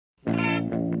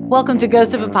Welcome to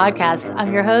Ghost of a Podcast.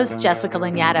 I'm your host, Jessica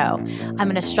Lanyadoo. I'm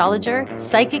an astrologer,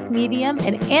 psychic medium,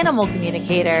 and animal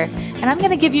communicator, and I'm going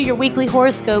to give you your weekly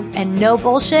horoscope and no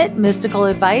bullshit mystical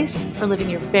advice for living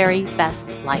your very best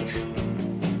life.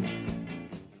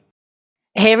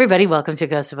 Hey, everybody. Welcome to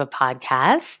Ghost of a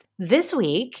Podcast. This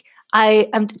week, I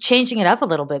am changing it up a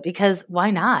little bit because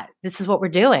why not? This is what we're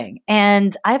doing.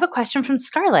 And I have a question from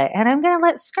Scarlett, and I'm going to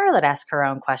let Scarlett ask her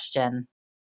own question.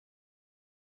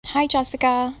 Hi,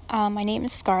 Jessica. My name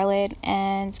is Scarlett,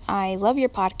 and I love your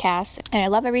podcast, and I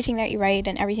love everything that you write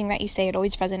and everything that you say. It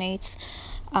always resonates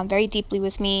very deeply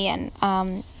with me, and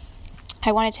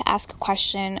I wanted to ask a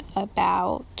question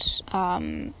about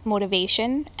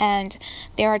motivation. And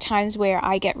there are times where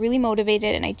I get really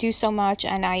motivated and I do so much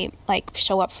and I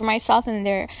show up for myself, and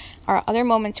there are other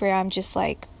moments where I'm just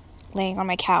laying on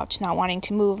my couch, not wanting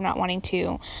to move, not wanting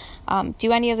to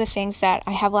do any of the things that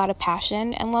I have a lot of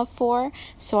passion and love for.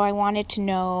 So I wanted to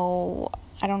know,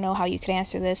 I don't know how you could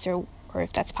answer this or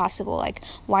if that's possible,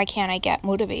 why can't I get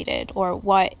motivated, or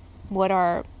what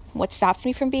stops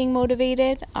me from being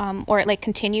motivated, or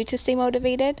continue to stay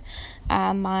motivated.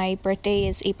 My birthday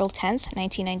is April 10th,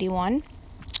 1991.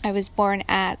 I was born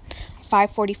at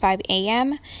 5:45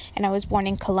 a.m. and I was born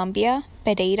in Colombia,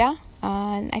 Pereira.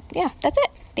 That's it.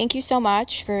 Thank you so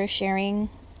much for sharing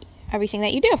everything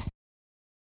that you do.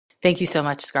 Thank you so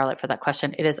much, Scarlett, for that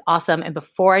question. It is awesome. And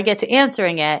before I get to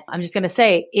answering it, I'm just going to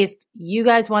say, if you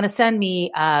guys want to send me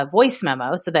a voice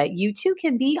memo so that you too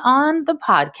can be on the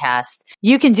podcast,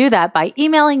 you can do that by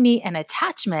emailing me an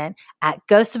attachment at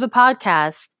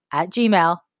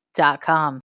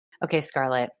ghostofapodcast@gmail.com. Okay,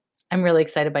 Scarlett, I'm really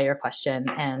excited by your question.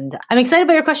 And I'm excited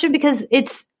by your question because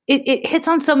it hits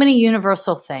on so many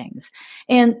universal things.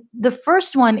 And the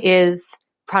first one is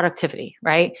productivity,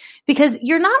 right? Because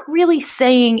you're not really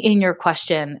saying in your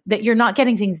question that you're not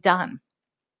getting things done.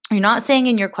 You're not saying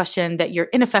in your question that you're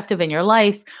ineffective in your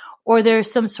life, or there's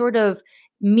some sort of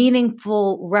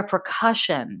meaningful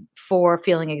repercussion for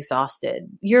feeling exhausted.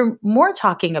 You're more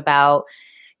talking about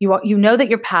you know that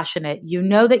you're passionate, you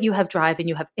know that you have drive and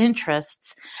you have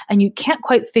interests, and you can't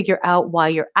quite figure out why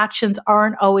your actions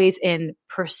aren't always in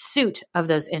pursuit of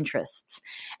those interests.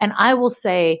 And I will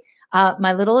say,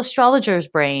 my little astrologer's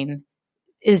brain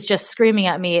is just screaming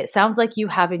at me. It sounds like you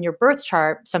have in your birth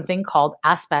chart something called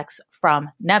aspects from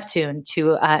Neptune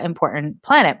to an important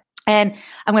planet. And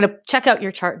I'm going to check out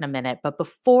your chart in a minute. But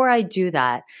before I do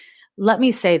that, let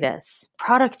me say this.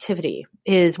 Productivity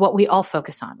is what we all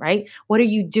focus on, right? What are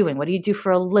you doing? What do you do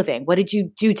for a living? What did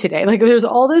you do today? There's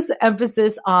all this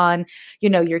emphasis on,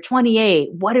 you're 28.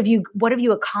 What have you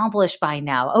accomplished by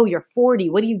now? Oh, you're 40.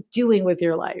 What are you doing with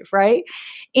your life, right?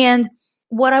 And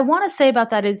what I want to say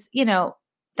about that is,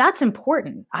 that's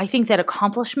important. I think that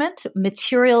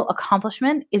material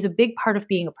accomplishment is a big part of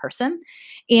being a person.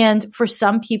 And for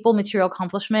some people, material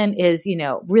accomplishment is,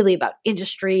 really about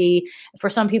industry. For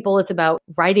some people, it's about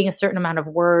writing a certain amount of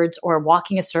words or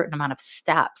walking a certain amount of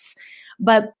steps.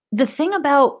 But the thing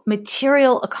about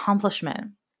material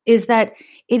accomplishment is that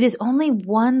it is only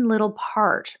one little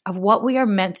part of what we are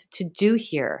meant to do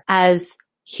here as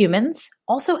humans,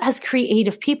 also as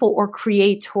creative people or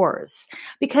creators.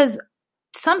 Because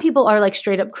some people are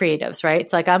straight up creatives, right?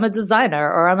 It's I'm a designer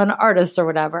or I'm an artist or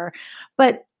whatever.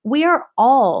 But we are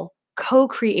all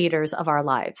co-creators of our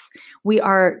lives. We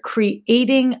are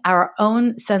creating our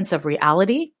own sense of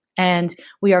reality, and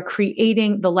we are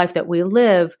creating the life that we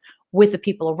live with the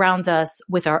people around us,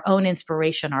 with our own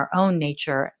inspiration, our own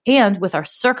nature, and with our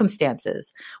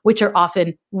circumstances, which are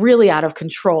often really out of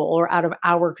control or out of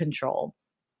our control.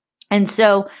 And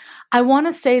so I want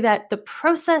to say that the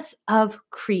process of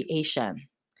creation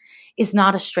is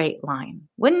not a straight line.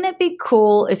 Wouldn't it be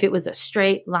cool if it was a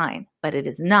straight line? But it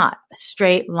is not a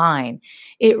straight line.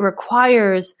 It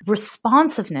requires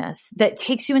responsiveness that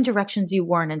takes you in directions you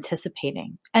weren't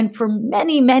anticipating. And for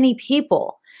many, many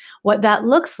people, what that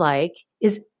looks like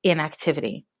is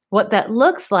inactivity. What that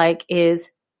looks like is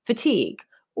fatigue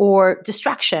or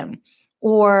distraction,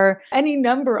 or any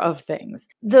number of things.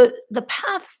 The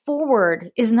path forward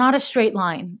is not a straight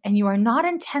line, and you are not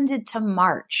intended to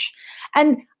march.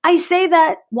 And I say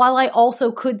that while I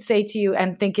also could say to you,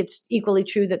 and think it's equally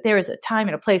true, that there is a time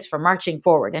and a place for marching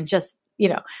forward and just,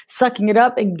 sucking it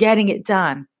up and getting it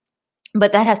done.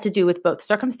 But that has to do with both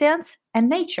circumstance and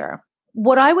nature.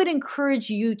 What I would encourage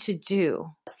you to do,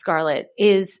 Scarlett,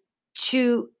 is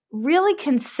to really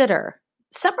consider,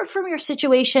 separate from your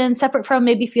situation, separate from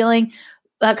maybe feeling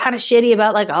kind of shitty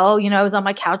about I was on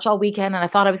my couch all weekend and I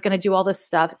thought I was going to do all this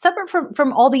stuff, separate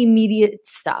from all the immediate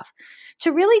stuff,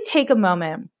 to really take a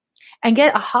moment and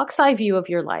get a hawk's eye view of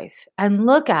your life and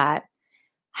look at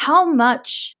how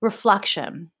much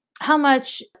reflection how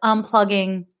much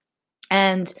unplugging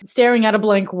and staring at a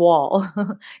blank wall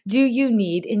do you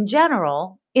need in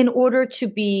general in order to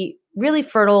be really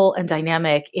fertile and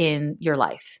dynamic in your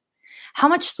life? How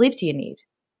much sleep do you need?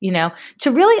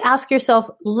 To really ask yourself,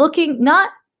 looking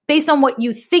not based on what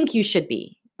you think you should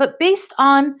be, but based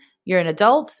on you're an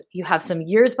adult, you have some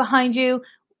years behind you,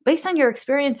 based on your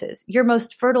experiences, your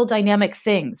most fertile, dynamic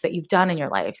things that you've done in your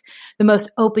life, the most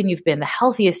open you've been, the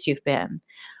healthiest you've been.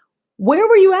 Where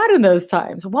were you at in those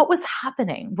times? What was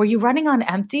happening? Were you running on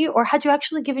empty, or had you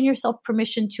actually given yourself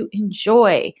permission to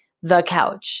enjoy the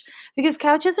couch? Because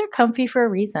couches are comfy for a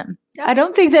reason. I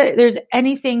don't think that there's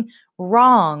anything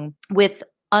wrong with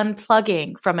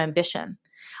unplugging from ambition.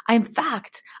 In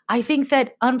fact, I think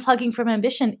that unplugging from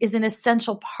ambition is an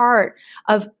essential part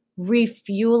of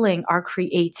refueling our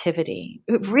creativity.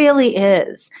 It really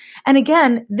is. And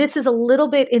again, this is a little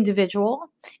bit individual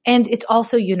and it's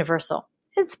also universal.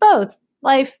 It's both.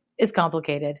 Life is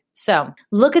complicated. So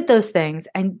look at those things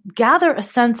and gather a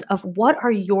sense of what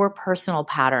are your personal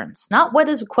patterns, not what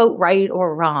is quote right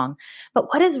or wrong, but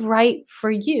what is right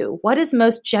for you? What is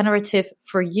most generative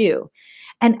for you?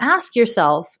 And ask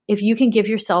yourself if you can give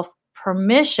yourself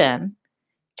permission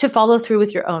to follow through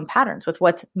with your own patterns, with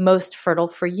what's most fertile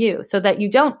for you, so that you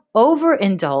don't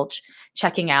overindulge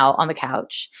checking out on the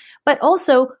couch. But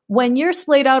also, when you're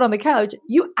splayed out on the couch,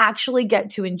 you actually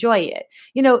get to enjoy it.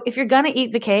 If you're going to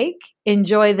eat the cake,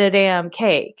 enjoy the damn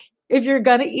cake. If you're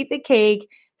going to eat the cake,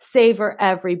 savor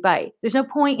every bite. There's no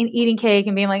point in eating cake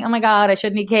and being like, oh my God, I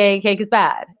shouldn't eat cake. Cake is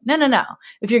bad. No.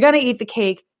 If you're going to eat the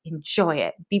cake, enjoy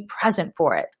it. Be present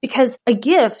for it. Because a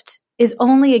gift is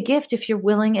only a gift if you're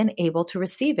willing and able to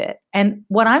receive it. And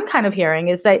what I'm kind of hearing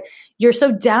is that you're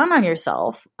so down on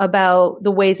yourself about the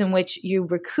ways in which you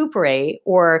recuperate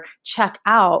or check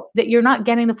out that you're not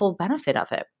getting the full benefit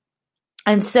of it.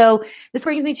 And so this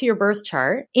brings me to your birth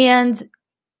chart. And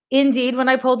indeed, when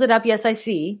I pulled it up, yes, I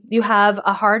see you have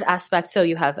a hard aspect. So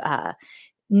you have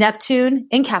Neptune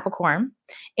in Capricorn,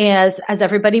 as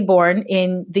everybody born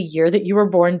in the year that you were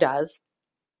born does.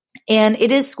 And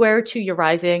it is square to your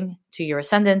rising, to your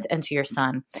ascendant, and to your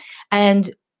sun. And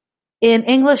in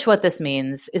English, what this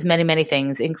means is many, many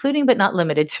things, including but not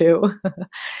limited to,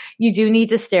 you do need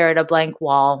to stare at a blank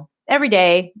wall every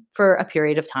day for a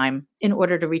period of time in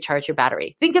order to recharge your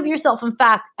battery. Think of yourself, in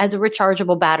fact, as a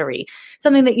rechargeable battery,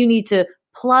 something that you need to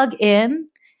plug in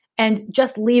and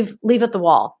just leave at the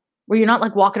wall, where you're not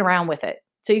like walking around with it.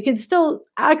 So you can still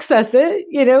access it,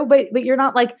 but you're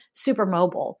not like super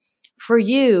mobile. For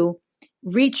you,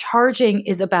 recharging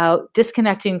is about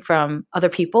disconnecting from other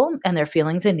people and their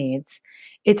feelings and needs.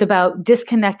 It's about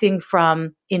disconnecting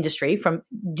from industry, from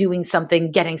doing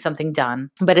something, getting something done.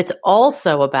 But it's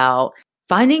also about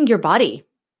finding your body.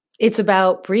 It's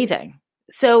about breathing.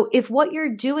 So if what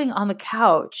you're doing on the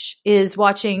couch is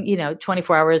watching,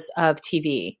 24 hours of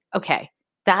TV, okay,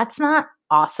 that's not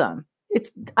awesome.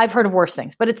 I've heard of worse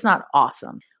things, but it's not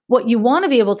awesome. What you want to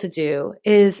be able to do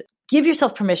is give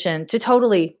yourself permission to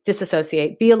totally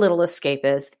disassociate, be a little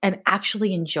escapist, and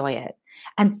actually enjoy it.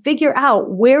 And figure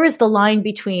out, where is the line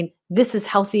between this is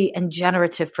healthy and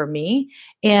generative for me,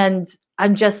 and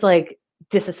I'm just like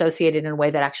disassociated in a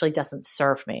way that actually doesn't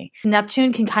serve me.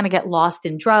 Neptune can kind of get lost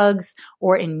in drugs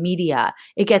or in media.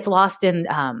 It gets lost in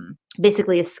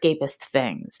basically escapist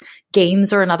things.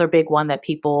 Games are another big one that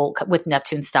people with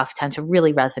Neptune stuff tend to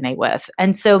really resonate with.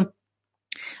 And so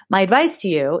my advice to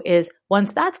you is,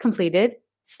 once that's completed,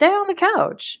 stay on the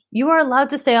couch. You are allowed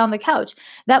to stay on the couch.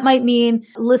 That might mean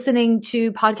listening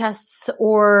to podcasts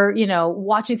or,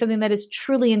 watching something that is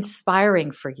truly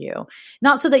inspiring for you.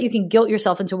 Not so that you can guilt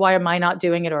yourself into, why am I not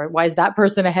doing it, or why is that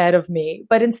person ahead of me?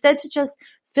 But instead to just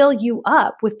fill you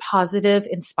up with positive,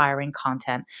 inspiring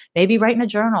content. Maybe write in a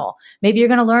journal. Maybe you're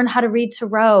going to learn how to read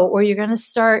tarot, or you're going to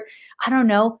start,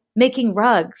 making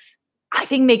rugs. I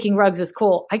think making rugs is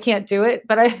cool. I can't do it,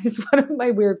 but it's one of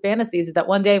my weird fantasies is that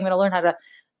one day I'm going to learn how to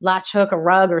latch hook a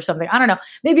rug or something. I don't know.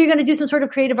 Maybe you're going to do some sort of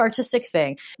creative artistic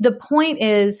thing. The point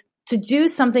is to do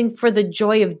something for the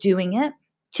joy of doing it,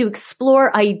 to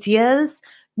explore ideas,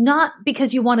 not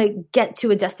because you want to get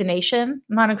to a destination.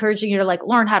 I'm not encouraging you to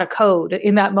learn how to code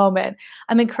in that moment.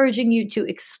 I'm encouraging you to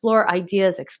explore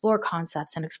ideas, explore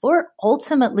concepts, and explore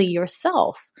ultimately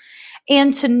yourself.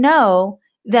 And to know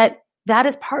that that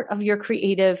is part of your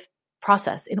creative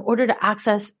process. In order to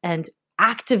access and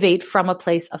activate from a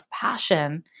place of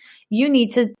passion, you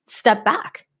need to step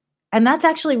back. And that's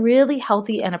actually really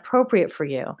healthy and appropriate for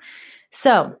you.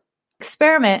 So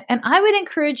experiment. And I would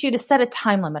encourage you to set a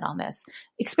time limit on this.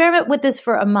 Experiment with this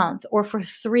for a month or for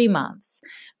 3 months.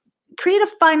 Create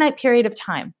a finite period of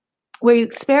time where you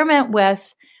experiment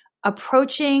with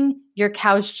approaching your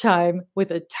couch time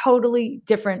with a totally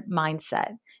different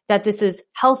mindset, that this is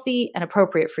healthy and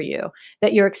appropriate for you,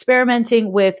 that you're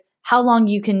experimenting with how long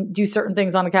you can do certain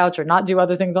things on the couch or not do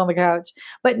other things on the couch,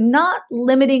 but not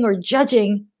limiting or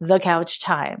judging the couch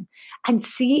time, and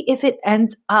see if it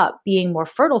ends up being more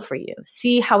fertile for you.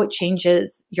 See how it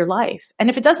changes your life. And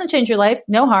if it doesn't change your life,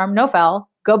 no harm, no foul,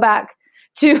 go back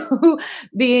to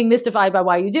being mystified by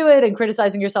why you do it and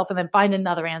criticizing yourself, and then find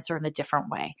another answer in a different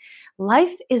way.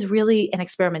 Life is really an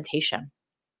experimentation.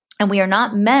 And we are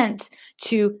not meant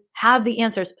to have the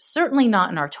answers, certainly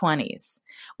not in our 20s.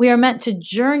 We are meant to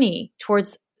journey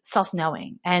towards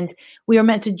self-knowing, and we are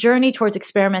meant to journey towards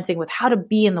experimenting with how to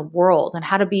be in the world and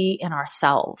how to be in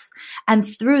ourselves. And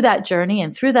through that journey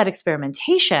and through that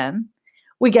experimentation,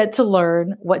 we get to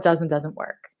learn what does and doesn't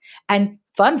work. And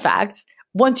fun fact,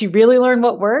 once you really learn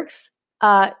what works,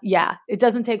 it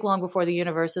doesn't take long before the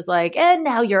universe is like, and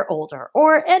now you're older,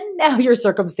 and now your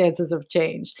circumstances have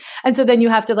changed. And so then you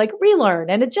have to relearn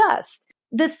and adjust.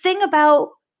 The thing about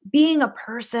being a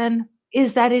person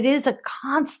is that it is a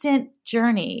constant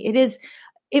journey.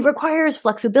 It requires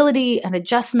flexibility and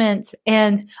adjustment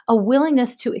and a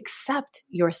willingness to accept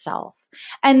yourself,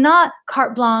 and not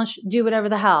carte blanche, do whatever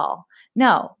the hell.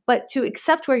 No, but to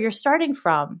accept where you're starting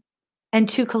from and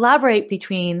to collaborate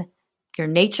between your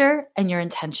nature and your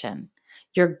intention,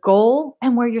 your goal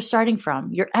and where you're starting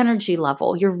from, your energy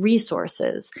level, your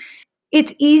resources.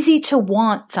 It's easy to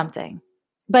want something,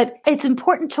 but it's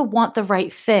important to want the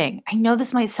right thing. I know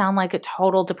this might sound like a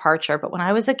total departure, but when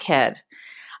I was a kid,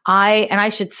 I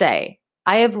should say,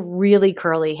 I have really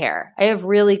curly hair. I have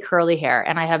really curly hair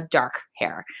and I have dark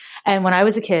hair. And when I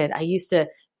was a kid, I used to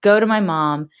go to my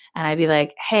mom and I'd be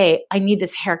like, hey, I need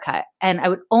this haircut. And I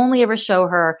would only ever show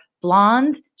her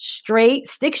blonde, straight,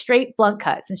 stick straight blunt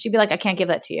cuts. And she'd be like, I can't give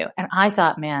that to you. And I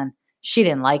thought, man, she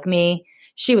didn't like me.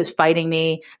 She was fighting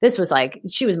me. This was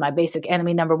she was my basic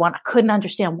enemy number one. I couldn't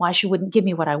understand why she wouldn't give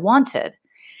me what I wanted.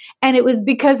 And it was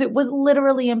because it was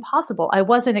literally impossible. I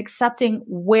wasn't accepting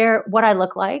what I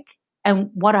look like and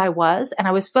what I was. And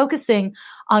I was focusing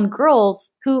on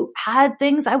girls who had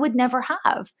things I would never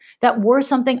have, that were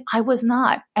something I was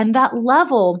not. And that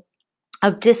level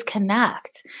of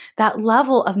disconnect, that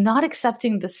level of not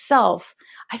accepting the self,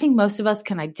 I think most of us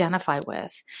can identify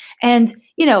with. And,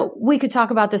 we could talk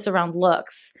about this around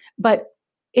looks, but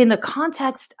in the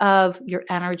context of your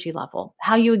energy level,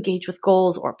 how you engage with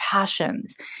goals or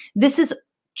passions, this is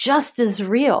just as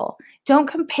real. Don't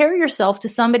compare yourself to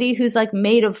somebody who's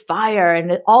made of fire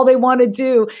and all they want to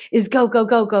do is go, go,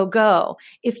 go, go, go.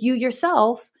 If you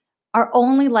yourself are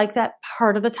only like that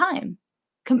part of the time,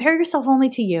 compare yourself only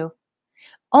to you.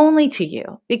 Only to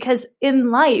you. Because in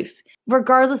life,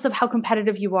 regardless of how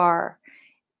competitive you are,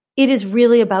 it is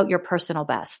really about your personal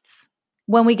bests.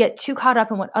 When we get too caught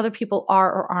up in what other people are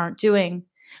or aren't doing,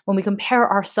 when we compare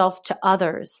ourselves to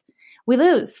others, we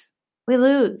lose. We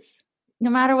lose. No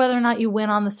matter whether or not you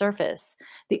win on the surface.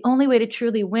 The only way to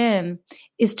truly win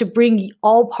is to bring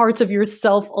all parts of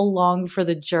yourself along for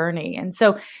the journey. And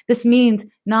so this means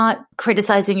not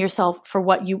criticizing yourself for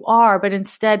what you are, but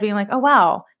instead being like, oh,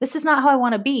 wow, this is not how I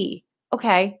want to be.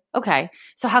 Okay.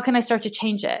 So how can I start to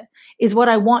change it? Is what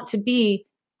I want to be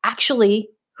actually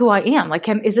who I am?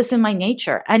 Is this in my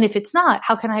nature? And if it's not,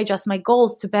 how can I adjust my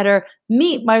goals to better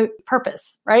meet my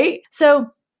purpose, right?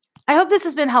 So I hope this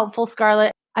has been helpful,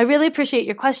 Scarlett. I really appreciate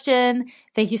your question.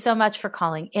 Thank you so much for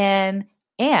calling in,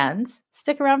 and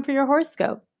stick around for your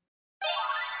horoscope.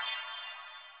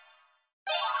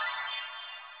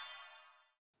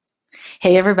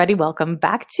 Hey, everybody. Welcome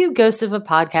back to Ghost of a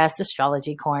Podcast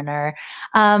Astrology Corner.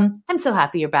 I'm so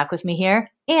happy you're back with me here.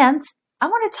 And I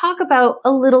want to talk about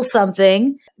a little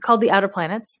something called the outer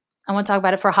planets. I want to talk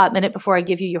about it for a hot minute before I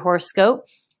give you your horoscope.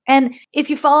 And if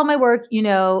you follow my work, you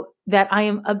know that I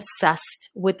am obsessed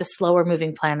with the slower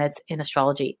moving planets in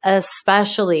astrology,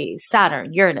 especially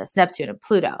Saturn, Uranus, Neptune, and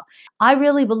Pluto. I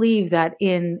really believe that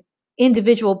in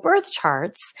individual birth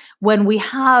charts, when we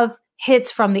have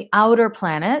hits from the outer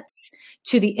planets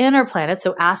to the inner planets,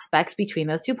 so aspects between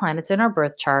those two planets in our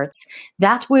birth charts,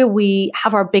 that's where we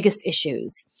have our biggest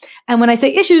issues. And when I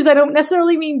say issues, I don't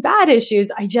necessarily mean bad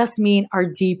issues. I just mean our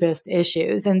deepest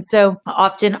issues. And so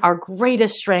often our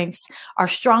greatest strengths, our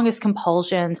strongest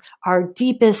compulsions, our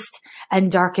deepest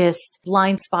and darkest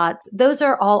blind spots, those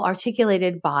are all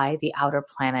articulated by the outer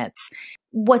planets.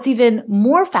 What's even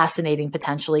more fascinating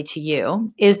potentially to you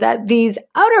is that these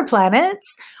outer planets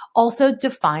also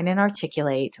define and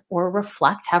articulate or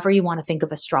reflect, however you want to think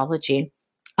of astrology,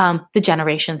 the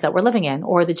generations that we're living in,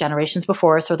 or the generations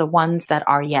before us, or the ones that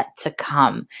are yet to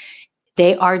come.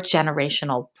 They are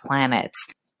generational planets.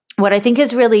 What I think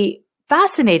is really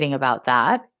fascinating about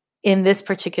that in this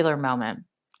particular moment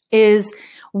is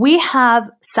we have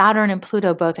Saturn and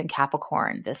Pluto both in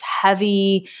Capricorn, this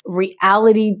heavy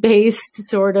reality-based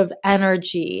sort of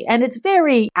energy. And it's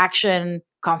very action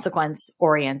consequence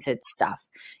oriented stuff.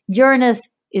 Uranus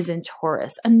is in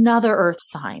Taurus, another earth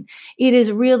sign. It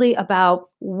is really about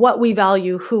what we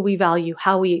value, who we value,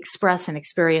 how we express and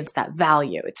experience that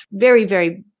value. It's very,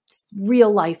 very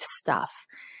real life stuff.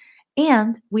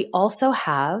 And we also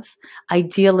have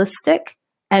idealistic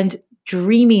and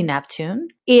dreamy Neptune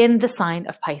in the sign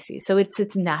of Pisces. So it's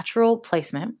its natural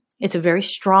placement. It's a very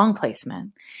strong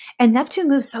placement. And Neptune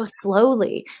moves so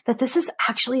slowly that this is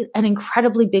actually an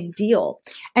incredibly big deal.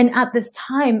 And at this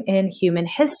time in human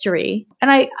history,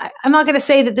 and I'm not going to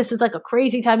say that this is like a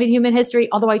crazy time in human history,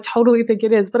 although I totally think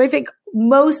it is, but I think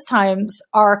most times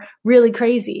are really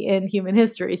crazy in human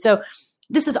history. So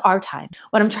this is our time.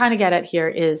 What I'm trying to get at here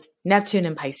is Neptune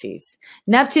and Pisces.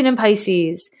 Neptune and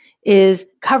Pisces is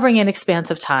covering an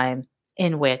expanse of time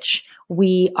in which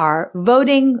we are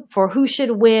voting for who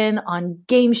should win on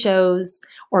game shows,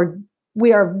 or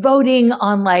we are voting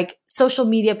on like social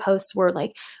media posts where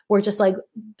like we're just like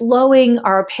blowing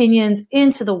our opinions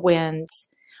into the wind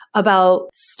about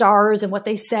stars and what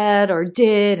they said or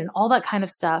did and all that kind of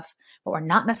stuff, but we're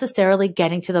not necessarily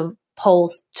getting to the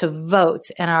polls to vote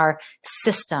in our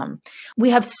system. We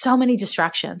have so many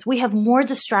distractions. We have more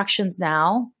distractions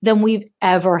now than we've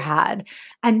ever had.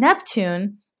 And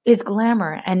Neptune is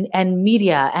glamour and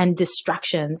media and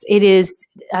distractions. It is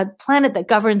a planet that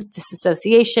governs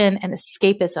disassociation and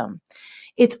escapism.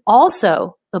 It's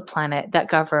also the planet that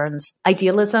governs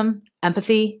idealism,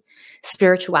 empathy,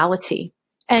 spirituality,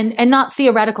 and not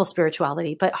theoretical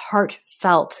spirituality, but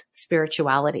heartfelt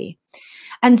spirituality.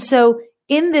 And so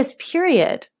in this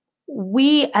period,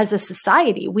 we as a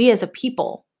society, we as a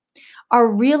people are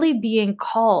really being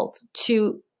called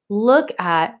to look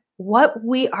at what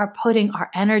we are putting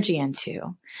our energy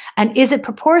into, and is it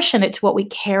proportionate to what we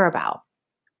care about?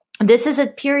 This is a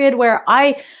period where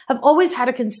I have always had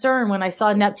a concern when I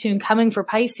saw Neptune coming for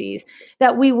Pisces,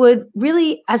 that we would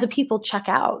really, as a people, check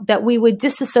out, that we would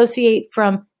disassociate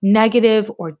from negative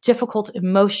or difficult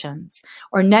emotions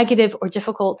or negative or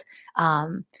difficult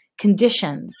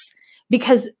conditions,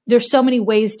 because there's so many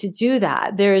ways to do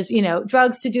that. There's,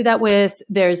 drugs to do that with,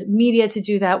 there's media to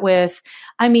do that with.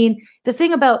 I mean, the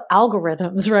thing about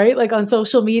algorithms, right? Like on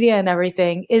social media and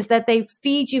everything, is that they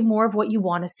feed you more of what you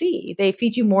want to see. They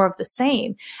feed you more of the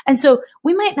same. And so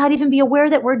we might not even be aware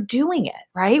that we're doing it,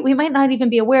 right? We might not even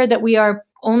be aware that we are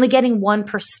only getting one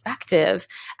perspective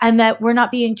and that we're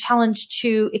not being challenged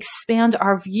to expand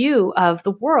our view of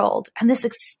the world. And this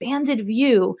expanded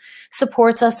view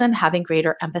supports us in having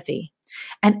greater empathy.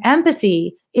 And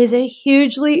empathy is a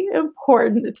hugely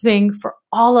important thing for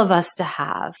all of us to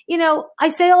have. I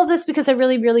say all of this because I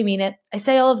really, really mean it. I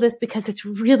say all of this because it's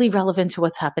really relevant to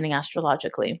what's happening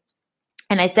astrologically.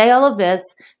 And I say all of this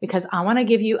because I want to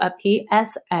give you a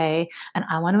PSA, and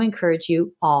I want to encourage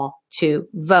you all to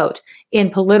vote in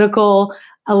political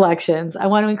elections. I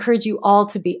want to encourage you all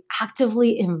to be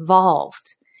actively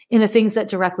involved in the things that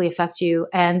directly affect you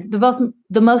and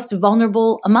the most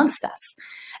vulnerable amongst us.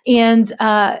 And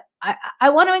I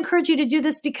want to encourage you to do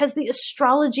this because the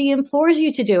astrology implores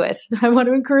you to do it. I want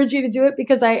to encourage you to do it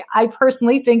because I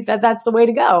personally think that that's the way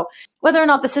to go. Whether or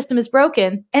not the system is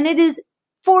broken, and it is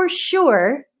for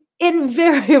sure,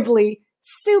 invariably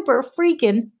super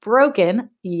freaking broken.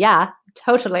 Yeah,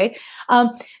 totally.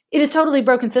 It is totally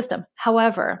broken system.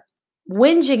 However,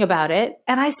 whinging about it,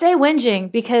 and I say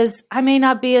whinging because I may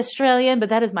not be Australian, but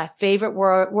that is my favorite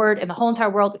word in the whole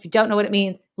entire world. If you don't know what it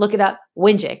means, look it up.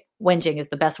 Whinging. Whinging is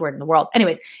the best word in the world.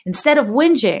 Anyways, instead of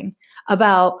whinging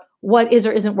about what is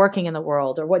or isn't working in the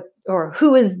world, or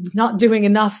who is not doing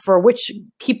enough for which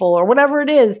people or whatever it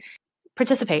is,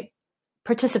 participate.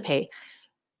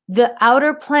 The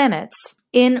outer planets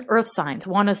in Earth signs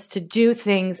want us to do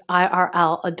things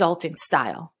IRL, adulting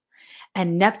style.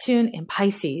 And Neptune in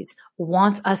Pisces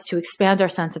wants us to expand our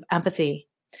sense of empathy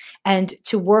and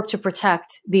to work to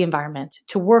protect the environment,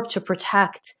 to work to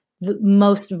protect the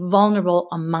most vulnerable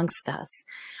amongst us.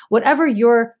 Whatever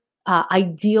your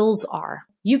ideals are,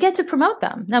 you get to promote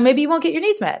them. Now, maybe you won't get your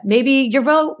needs met. Maybe your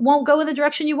vote won't go in the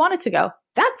direction you want it to go.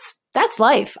 That's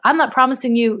life. I'm not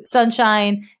promising you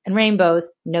sunshine and rainbows.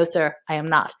 No, sir, I am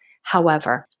not.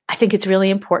 However, I think it's really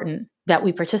important that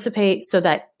we participate so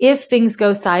that if things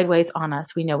go sideways on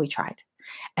us, we know we tried.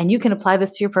 And you can apply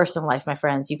this to your personal life, my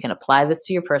friends. You can apply this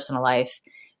to your personal life.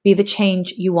 Be the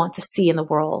change you want to see in the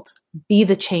world. Be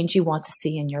the change you want to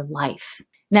see in your life.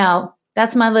 Now,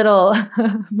 that's my little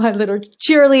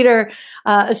cheerleader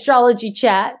astrology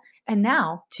chat. And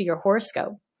now to your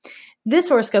horoscope. This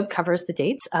horoscope covers the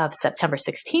dates of September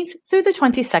 16th through the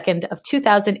 22nd of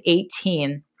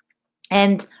 2018.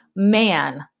 And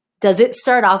man, does it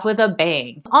start off with a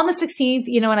bang. On the 16th,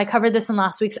 and I covered this in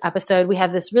last week's episode, we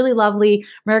have this really lovely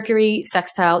Mercury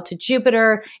sextile to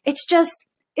Jupiter.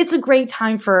 It's a great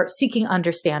time for seeking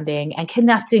understanding and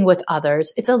connecting with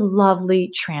others. It's a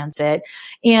lovely transit.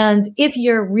 And if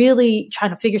you're really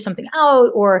trying to figure something out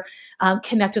or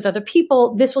connect with other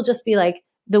people, this will just be like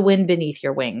the wind beneath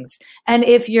your wings. And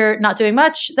if you're not doing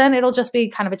much, then it'll just be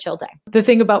kind of a chill day. The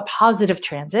thing about positive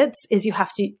transits is you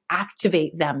have to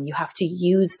activate them. You have to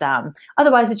use them.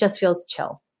 Otherwise, it just feels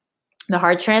chill. The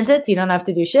hard transits, you don't have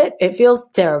to do shit. It feels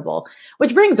terrible,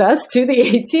 which brings us to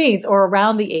the 18th or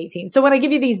around the 18th. So when I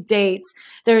give you these dates,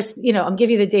 I'm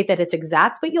giving you the date that it's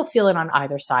exact, but you'll feel it on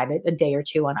either side, a day or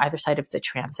two on either side of the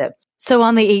transit. So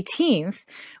on the 18th,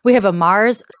 we have a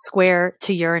Mars square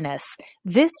to Uranus.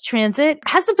 This transit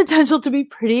has the potential to be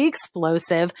pretty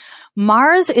explosive.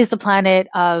 Mars is the planet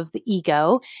of the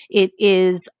ego. It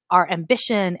is our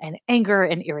ambition and anger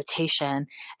and irritation.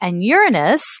 And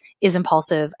Uranus is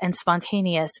impulsive and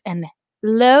spontaneous and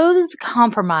loathes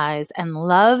compromise and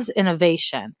loves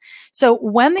innovation. So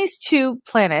when these two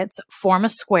planets form a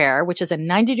square, which is a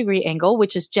 90-degree angle,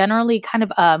 which is generally kind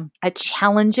of a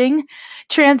challenging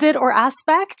transit or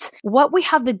aspect, what we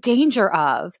have the danger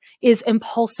of is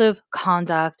impulsive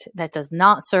conduct that does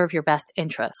not serve your best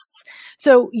interests.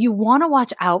 So you want to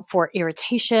watch out for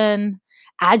irritation,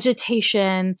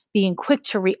 agitation, being quick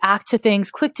to react to things,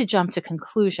 quick to jump to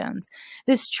conclusions.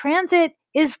 This transit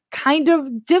is kind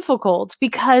of difficult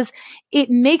because it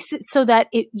makes it so that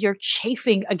you're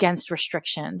chafing against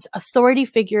restrictions. Authority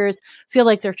figures feel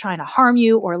like they're trying to harm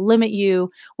you or limit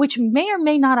you, which may or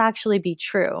may not actually be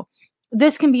true.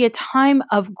 This can be a time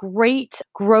of great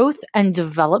growth and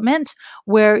development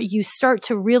where you start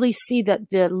to really see that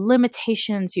the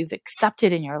limitations you've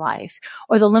accepted in your life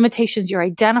or the limitations you're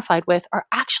identified with are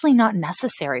actually not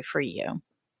necessary for you.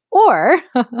 Or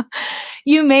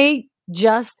you may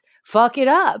just fuck it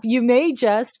up. You may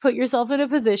just put yourself in a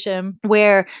position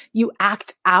where you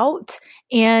act out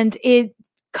and it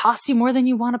costs you more than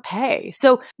you want to pay.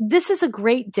 So this is a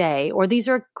great day, or these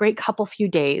are a great couple few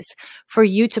days for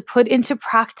you to put into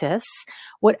practice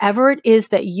whatever it is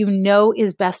that you know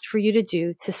is best for you to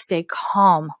do to stay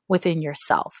calm within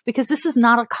yourself, because this is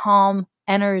not a calm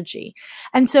energy.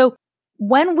 And so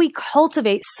when we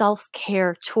cultivate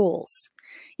self-care tools,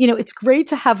 it's great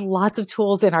to have lots of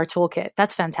tools in our toolkit.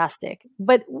 That's fantastic.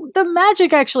 But the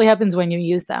magic actually happens when you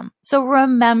use them. So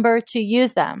remember to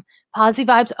use them. Posy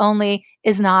vibes only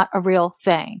is not a real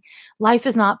thing. Life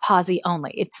is not posy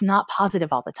only. It's not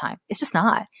positive all the time. It's just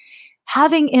not.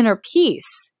 Having inner peace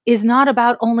is not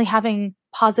about only having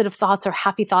positive thoughts or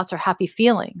happy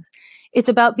feelings. It's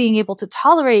about being able to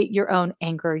tolerate your own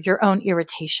anger, your own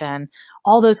irritation,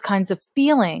 all those kinds of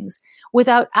feelings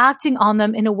without acting on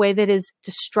them in a way that is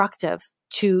destructive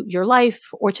to your life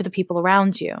or to the people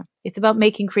around you. It's about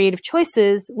making creative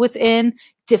choices within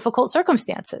difficult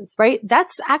circumstances, right?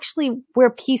 That's actually where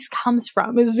peace comes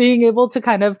from, is being able to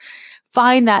kind of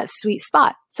find that sweet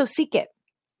spot. So seek it.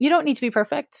 You don't need to be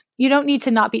perfect. You don't need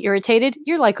to not be irritated.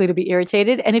 You're likely to be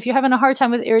irritated. And if you're having a hard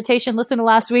time with irritation, listen to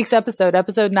last week's episode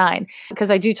 9, because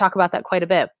I do talk about that quite a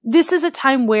bit. This is a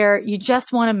time where you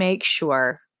just want to make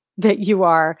sure that you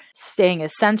are staying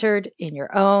as centered in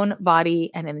your own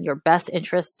body and in your best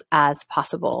interests as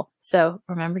possible. So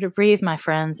remember to breathe, my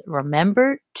friends.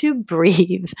 Remember to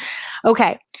breathe.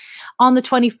 Okay. On the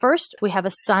 21st, we have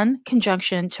a Sun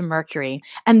conjunction to Mercury.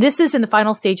 And this is in the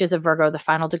final stages of Virgo, the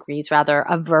final degrees rather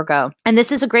of Virgo. And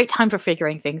this is a great time for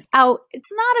figuring things out. It's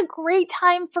not a great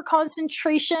time for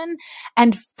concentration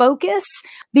and focus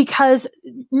because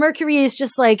Mercury is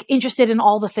just like interested in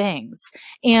all the things.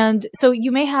 And so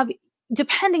you may have,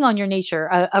 depending on your nature,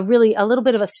 a little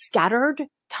bit of a scattered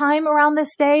time around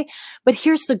this day. But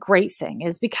here's the great thing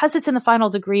is because it's in the final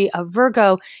degree of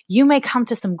Virgo, you may come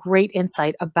to some great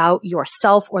insight about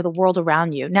yourself or the world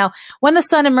around you. Now, when the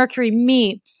Sun and Mercury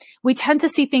meet, we tend to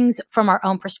see things from our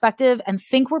own perspective and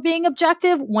think we're being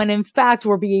objective when in fact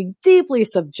we're being deeply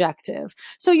subjective.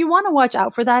 So you want to watch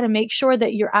out for that and make sure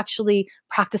that you're actually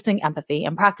practicing empathy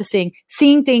and practicing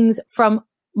seeing things from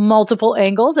multiple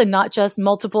angles and not just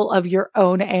multiple of your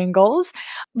own angles.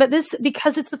 But this,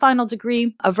 because it's the final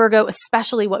degree of Virgo,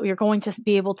 especially what we're going to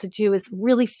be able to do is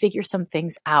really figure some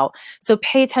things out. So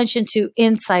pay attention to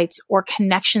insights or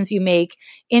connections you make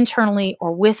internally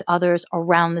or with others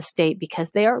around the state,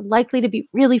 because they are likely to be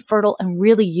really fertile and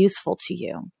really useful to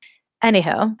you.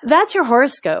 Anyhow, that's your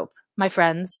horoscope, my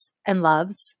friends and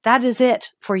loves. That is it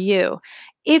for you.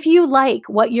 If you like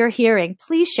what you're hearing,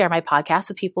 please share my podcast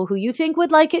with people who you think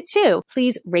would like it too.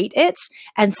 Please rate it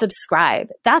and subscribe.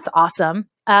 That's awesome.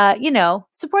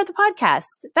 Support the podcast.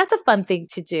 That's a fun thing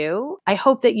to do. I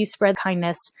hope that you spread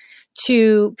kindness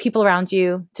to people around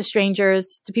you, to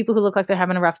strangers, to people who look like they're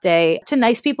having a rough day, to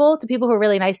nice people, to people who are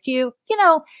really nice to you.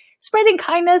 Spreading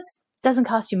kindness doesn't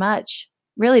cost you much.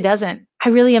 Really doesn't. I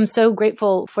really am so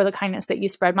grateful for the kindness that you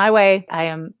spread my way. I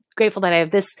am grateful that I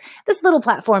have this little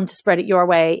platform to spread it your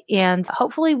way. And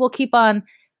hopefully we'll keep on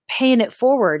paying it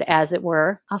forward, as it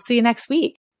were. I'll see you next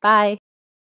week. Bye.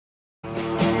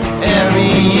 Every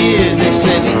year they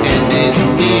say the end is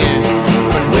near.